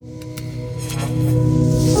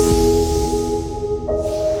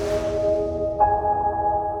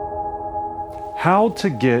How to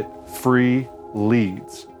get free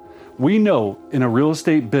leads. We know in a real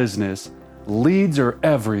estate business, leads are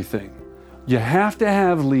everything. You have to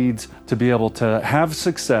have leads to be able to have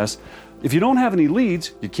success. If you don't have any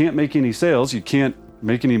leads, you can't make any sales, you can't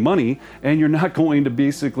make any money, and you're not going to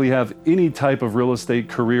basically have any type of real estate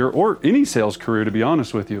career or any sales career, to be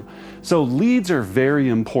honest with you. So leads are very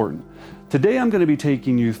important. Today I'm going to be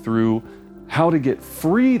taking you through how to get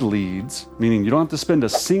free leads, meaning you don't have to spend a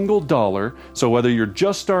single dollar. So whether you're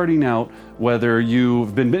just starting out, whether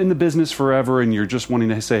you've been in the business forever and you're just wanting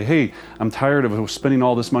to say, hey, I'm tired of spending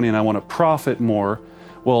all this money and I want to profit more.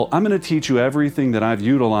 Well, I'm going to teach you everything that I've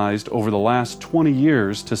utilized over the last 20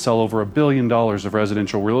 years to sell over $1 billion of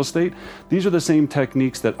residential real estate. These are the same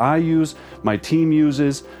techniques that I use, my team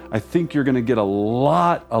uses. I think you're going to get a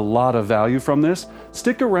lot of value from this.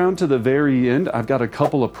 Stick around to the very end. I've got a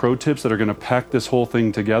couple of pro tips that are going to pack this whole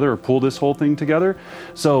thing together or pull this whole thing together.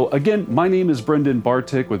 So again, my name is Brendan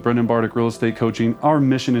Bartik with Brendan Bartik Real Estate Coaching. Our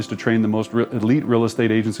mission is to train the most elite real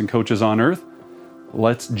estate agents and coaches on earth.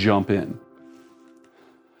 Let's jump in.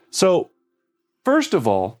 So first of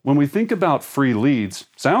all, when we think about free leads,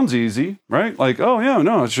 sounds easy, right? Like, oh yeah,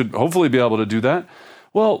 no, I should hopefully be able to do that.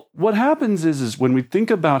 Well, what happens is when we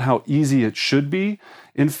think about how easy it should be,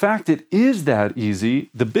 in fact, it is that easy.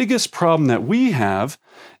 The biggest problem that we have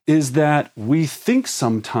is that we think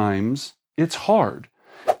sometimes it's hard.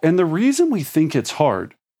 And the reason we think it's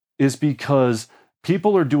hard is because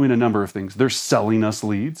people are doing a number of things. They're selling us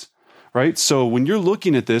leads. Right? So when you're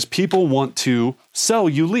looking at this, people want to sell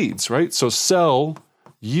you leads, right? So sell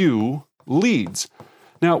you leads.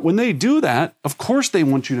 Now, when they do that, of course they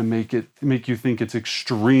want you to make you think it's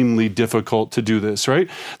extremely difficult to do this, right?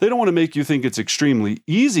 They don't want to make you think it's extremely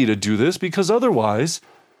easy to do this because otherwise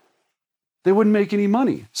they wouldn't make any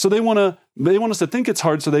money. So they want us to think it's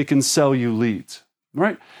hard so they can sell you leads,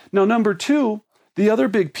 right? Now, number two, the other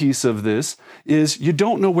big piece of this is you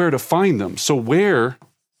don't know where to find them. So where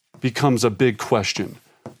becomes a big question.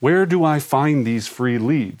 Where do I find these free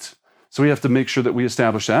leads? So we have to make sure that we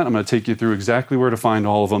establish that. I'm going to take you through exactly where to find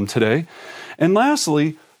all of them today. And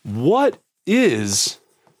lastly, what is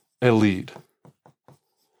a lead?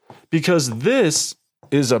 Because this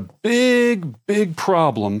is a big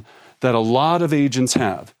problem that a lot of agents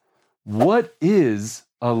have. What is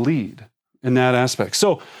a lead in that aspect?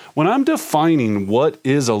 So when I'm defining what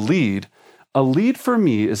is a lead for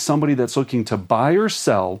me is somebody that's looking to buy or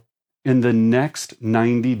sell in the next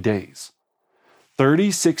 90 days, 30,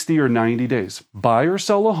 60, or 90 days. Buy or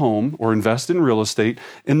sell a home or invest in real estate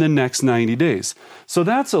in the next 90 days. So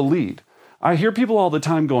that's a lead. I hear people all the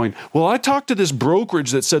time going, well, I talked to this brokerage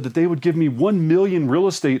that said that they would give me 1 million real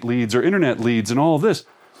estate leads or internet leads and all of this.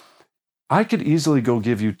 I could easily go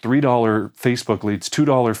give you $3 Facebook leads, $2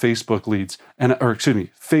 Facebook leads,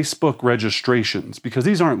 Facebook registrations, because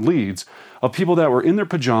these aren't leads of people that were in their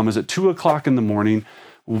pajamas at 2 o'clock in the morning,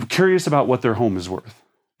 curious about what their home is worth.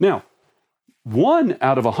 Now, 1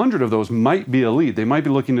 out of 100 of those might be a lead. They might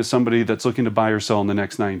be looking to somebody that's looking to buy or sell in the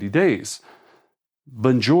next 90 days.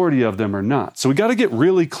 Majority of them are not. So we got to get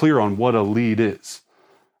really clear on what a lead is.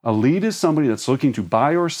 A lead is somebody that's looking to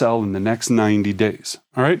buy or sell in the next 90 days.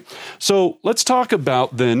 All right. So let's talk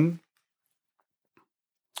about then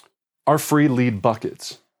our free lead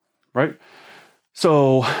buckets, right?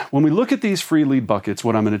 So when we look at these free lead buckets,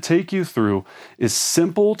 what I'm going to take you through is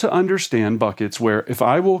simple to understand buckets where if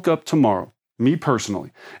I woke up tomorrow, me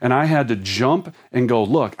personally, and I had to jump and go,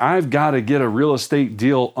 look, I've got to get a real estate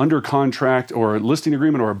deal under contract or a listing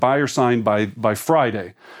agreement or a buyer signed by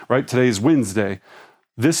Friday, right? Today's Wednesday.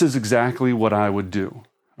 This is exactly what I would do.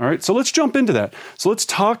 All right, so let's jump into that. So let's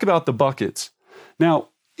talk about the buckets. Now,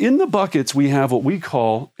 in the buckets, we have what we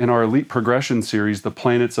call in our Elite Progression series, the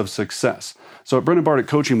planets of success. So at Brendan Bartik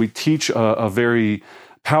Coaching, we teach a very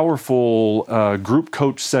powerful group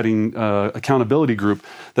coach setting accountability group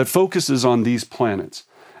that focuses on these planets.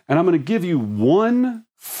 And I'm going to give you one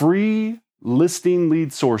free listing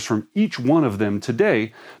lead source from each one of them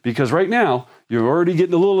today, because right now you're already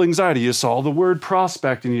getting a little anxiety. You saw the word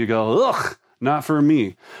prospect and you go, ugh, not for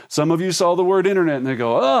me. Some of you saw the word internet and they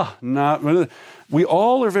go, ugh, not. We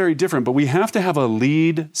all are very different, but we have to have a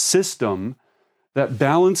lead system that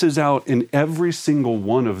balances out in every single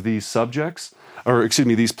one of these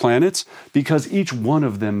these planets, because each one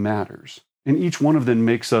of them matters. And each one of them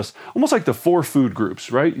makes us almost like the 4 food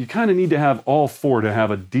groups, right? You kind of need to have all 4 to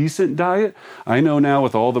have a decent diet. I know now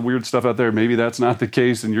with all the weird stuff out there, maybe that's not the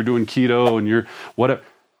case and you're doing keto and you're whatever.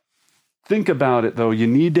 Think about it though. You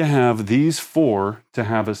need to have these 4 to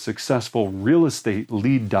have a successful real estate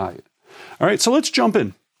lead diet. All right, so let's jump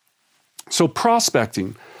in. So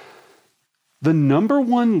prospecting. The number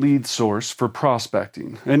one lead source for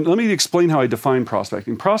prospecting, and let me explain how I define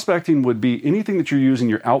prospecting. Prospecting would be anything that you're using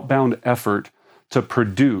your outbound effort to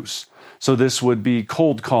produce. So this would be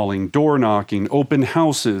cold calling, door knocking, open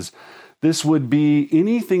houses. This would be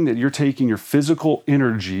anything that you're taking your physical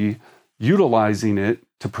energy, utilizing it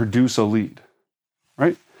to produce a lead,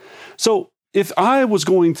 right? So if I was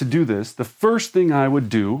going to do this, the first thing I would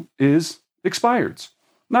do is expireds.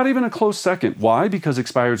 Not even a close second. Why? Because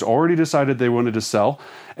expireds already decided they wanted to sell,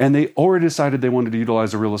 and they already decided they wanted to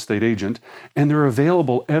utilize a real estate agent, and they're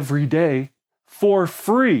available every day for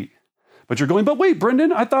free. But you're going, but wait,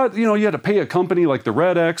 Brendan, I thought you had to pay a company like the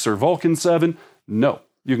Red X or Vulcan 7. No,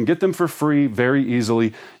 you can get them for free very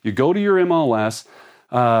easily. You go to your MLS,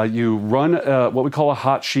 you run what we call a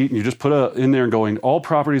hot sheet, and you just put in there and going all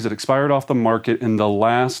properties that expired off the market in the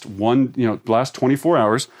last 24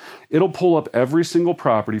 hours. It'll pull up every single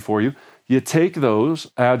property for you. You take those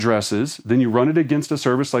addresses, then you run it against a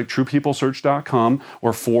service like TruePeopleSearch.com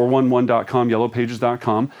or 411.com,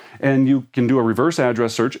 YellowPages.com, and you can do a reverse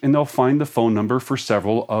address search, and they'll find the phone number for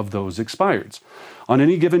several of those expireds. On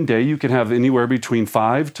any given day, you can have anywhere between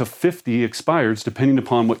 5 to 50 expireds, depending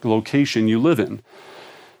upon what location you live in.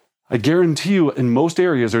 I guarantee you, in most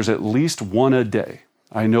areas, there's at least one a day.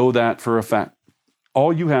 I know that for a fact.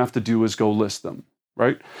 All you have to do is go list them,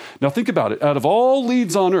 right? Now think about it. Out of all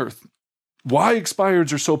leads on earth, why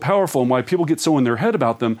expireds are so powerful and why people get so in their head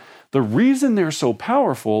about them, the reason they're so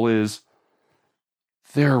powerful is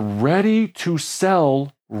they're ready to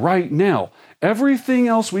sell right now. Everything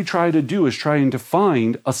else we try to do is trying to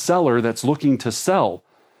find a seller that's looking to sell.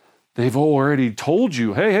 They've already told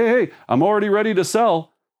you, hey, I'm already ready to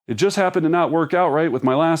sell. It just happened to not work out right with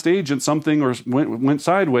my last agent, something or went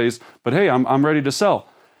sideways, but hey, I'm ready to sell.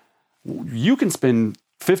 You can spend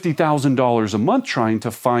 $50,000 a month trying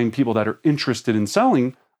to find people that are interested in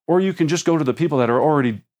selling, or you can just go to the people that are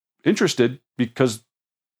already interested because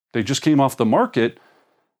they just came off the market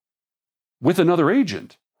with another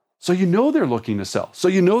agent. So they're looking to sell. So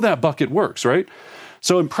that bucket works, right?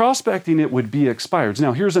 So in prospecting, it would be expireds.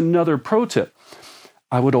 Now, here's another pro tip.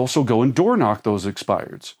 I would also go and door knock those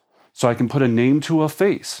expireds so I can put a name to a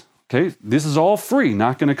face. Okay, this is all free,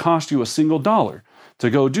 not going to cost you a single dollar to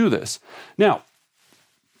go do this. Now,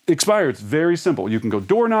 expireds, very simple. You can go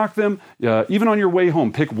door knock them. Even on your way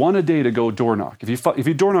home, pick one a day to go door knock. If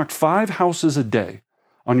you door knocked 5 houses a day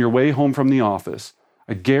on your way home from the office,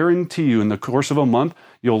 I guarantee you in the course of a month,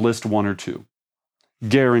 you'll list 1 or 2.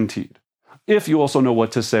 Guaranteed. If you also know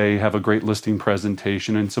what to say, have a great listing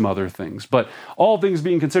presentation and some other things. But all things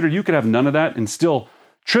being considered, you could have none of that and still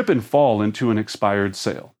trip and fall into an expired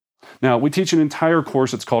sale. Now, we teach an entire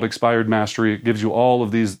course. It's called Expired Mastery. It gives you all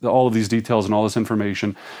of these details and all this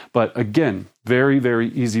information. But again, very, very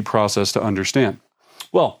easy process to understand.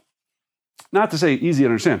 Well, not to say easy to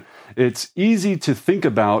understand. It's easy to think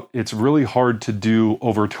about. It's really hard to do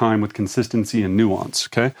over time with consistency and nuance,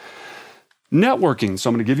 okay? Networking. So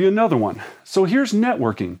I'm going to give you another one. So here's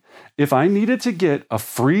networking. If I needed to get a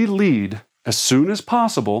free lead as soon as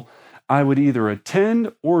possible, I would either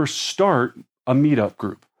attend or start a meetup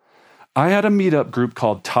group. I had a meetup group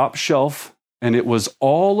called Top Shelf, and it was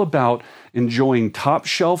all about enjoying top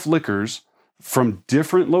shelf liquors from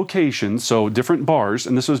different locations, so different bars,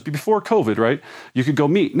 and this was before COVID, right? You could go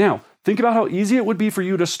meet. Now, think about how easy it would be for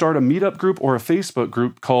you to start a meetup group or a Facebook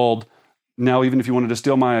group called, now even if you wanted to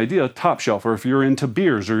steal my idea, Top Shelf, or if you're into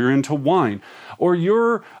beers or you're into wine, or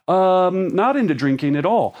you're not into drinking at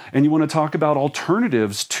all, and you want to talk about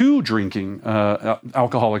alternatives to drinking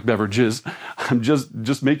alcoholic beverages. I'm just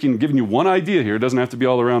giving you one idea here. It doesn't have to be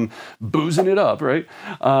all around boozing it up, right?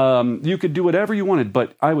 You could do whatever you wanted,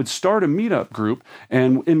 but I would start a meetup group,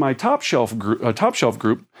 and in my Top Shelf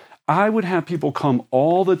group, I would have people come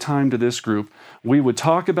all the time to this group. We would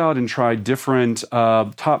talk about and try different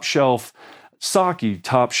top shelf sake,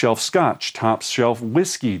 top shelf scotch, top shelf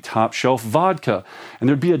whiskey, top shelf vodka. And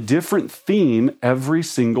there'd be a different theme every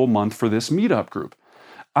single month for this meetup group.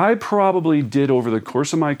 I probably did over the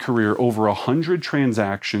course of my career over 100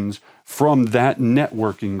 transactions from that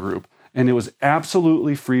networking group. And it was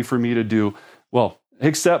absolutely free for me to do, well,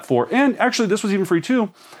 except for, and actually this was even free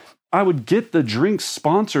too, I would get the drinks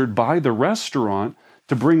sponsored by the restaurant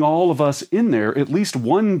to bring all of us in there, at least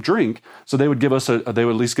one drink. So they would at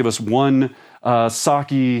least give us one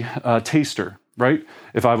sake taster, right?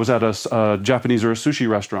 If I was at a Japanese or a sushi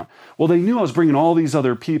restaurant. Well, they knew I was bringing all these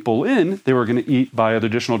other people in. They were going to eat, buy other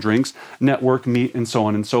additional drinks, network, meet, and so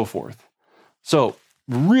on and so forth. So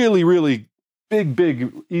really, really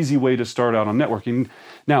big, easy way to start out on networking.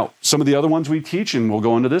 Now, some of the other ones we teach, and we'll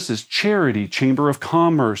go into this, is charity, chamber of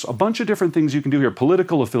commerce, a bunch of different things you can do here,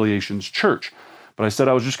 political affiliations, church. But I said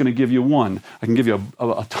I was just going to give you one. I can give you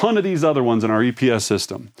a ton of these other ones in our EPS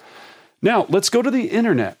system. Now, let's go to the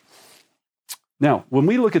internet. Now, when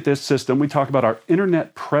we look at this system, we talk about our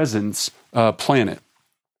internet presence planet.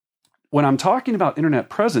 When I'm talking about internet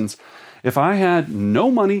presence, if I had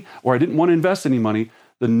no money or I didn't want to invest any money,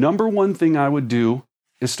 the number one thing I would do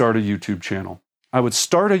is start a YouTube channel. I would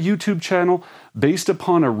start a YouTube channel based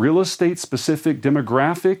upon a real estate specific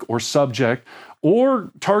demographic or subject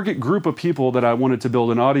or target group of people that I wanted to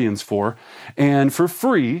build an audience for. And for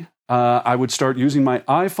free, I would start using my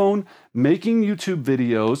iPhone, making YouTube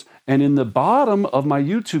videos. And in the bottom of my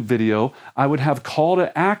YouTube video, I would have call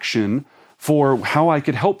to action for how I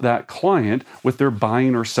could help that client with their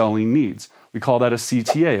buying or selling needs. We call that a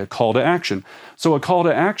CTA, a call to action. So a call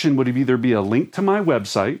to action would either be a link to my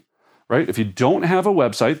website, right? If you don't have a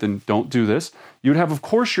website, then don't do this. You'd have, of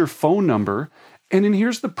course, your phone number. And then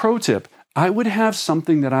here's the pro tip. I would have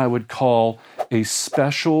something that I would call a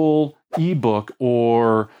special ebook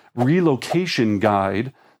or relocation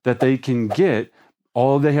guide that they can get.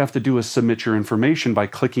 All they have to do is submit your information by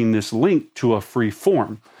clicking this link to a free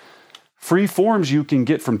form. Free forms you can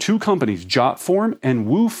get from two companies, JotForm and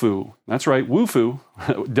Wufoo. That's right, Wufoo,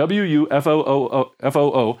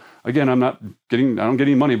 Wufoo. Again, I don't get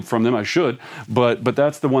any money from them, I should, but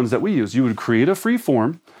that's the ones that we use. You would create a free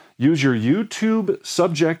form, use your YouTube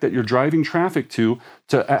subject that you're driving traffic to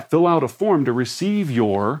fill out a form to receive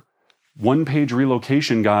your one-page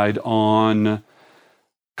relocation guide on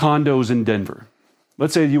condos in Denver.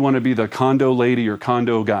 Let's say you want to be the condo lady or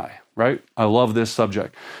condo guy. Right? I love this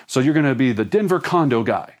subject. So you're going to be the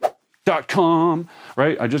denvercondoguy.com,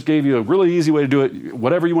 right? I just gave you a really easy way to do it,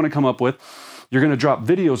 whatever you want to come up with. You're going to drop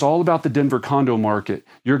videos all about the Denver condo market.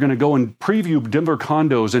 You're going to go and preview Denver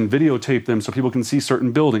condos and videotape them so people can see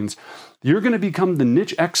certain buildings. You're going to become the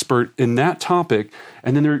niche expert in that topic,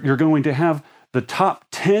 and then you're going to have the top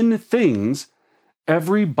 10 things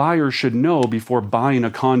every buyer should know before buying a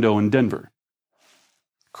condo in Denver.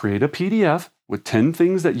 Create a PDF with 10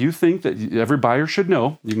 things that you think that every buyer should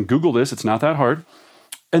know. You can Google this, it's not that hard.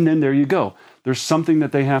 And then there you go. There's something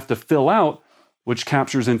that they have to fill out, which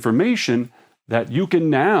captures information that you can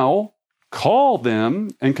now call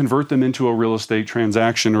them and convert them into a real estate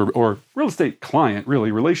transaction or real estate client,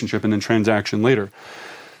 really, relationship, and then transaction later.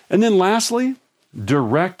 And then lastly,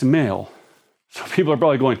 direct mail. So people are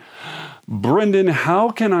probably going, Brendan,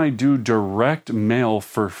 how can I do direct mail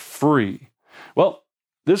for free? Well,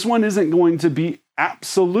 this one isn't going to be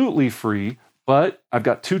absolutely free, but I've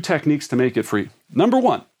got two techniques to make it free. Number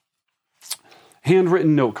one,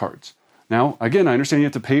 handwritten note cards. Now, again, I understand you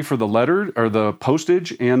have to pay for the letter or the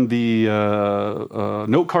postage and the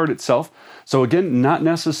note card itself. So again, not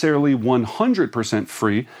necessarily 100%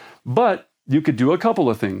 free, but you could do a couple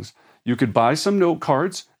of things. You could buy some note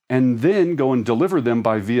cards and then go and deliver them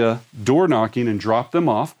via door knocking and drop them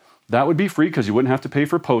off. That would be free because you wouldn't have to pay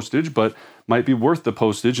for postage, but might be worth the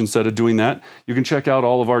postage instead of doing that. You can check out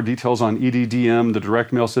all of our details on EDDM, the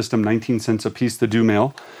direct mail system, 19 cents a piece to do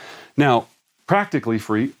mail. Now, practically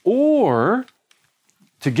free, or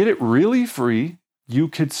to get it really free, you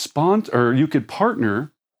could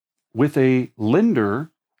partner with a lender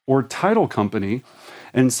or title company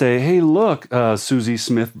and say, hey, look, Susie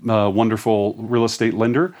Smith, wonderful real estate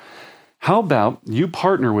lender, how about you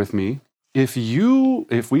partner with me? If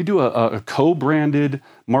we do a co-branded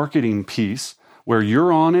marketing piece where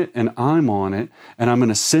you're on it and I'm on it, and I'm going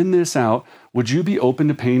to send this out, would you be open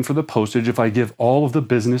to paying for the postage if I give all of the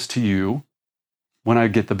business to you when I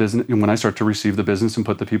get the business, when I start to receive the business and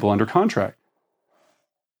put the people under contract?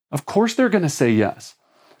 Of course they're going to say yes.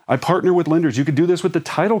 I partner with lenders. You could do this with the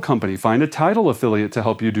title company. Find a title affiliate to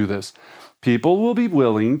help you do this. People will be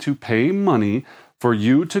willing to pay money for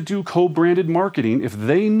you to do co-branded marketing if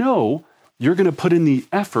they know you're going to put in the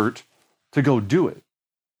effort to go do it.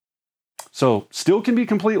 So still can be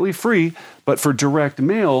completely free, but for direct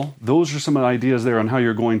mail, those are some ideas there on how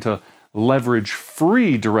you're going to leverage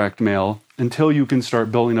free direct mail until you can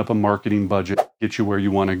start building up a marketing budget, get you where you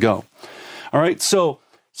want to go. All right, so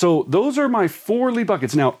those are my 4 lead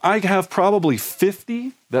buckets. Now, I have probably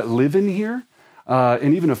 50 that live in here,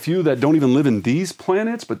 and even a few that don't even live in these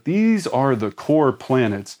planets, but these are the core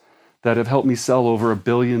planets that have helped me sell over $1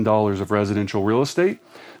 billion of residential real estate.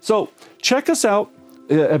 So check us out.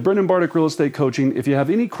 at Brendan Bardick Real Estate Coaching. If you have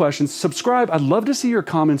any questions, subscribe. I'd love to see your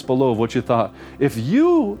comments below of what you thought. If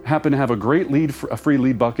you happen to have a great lead, a free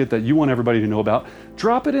lead bucket that you want everybody to know about,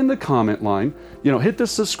 drop it in the comment line. Hit the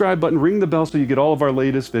subscribe button, ring the bell so you get all of our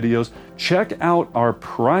latest videos. Check out our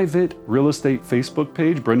private real estate Facebook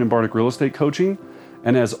page, Brendan Bardick Real Estate Coaching.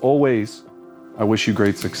 And as always, I wish you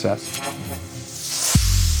great success.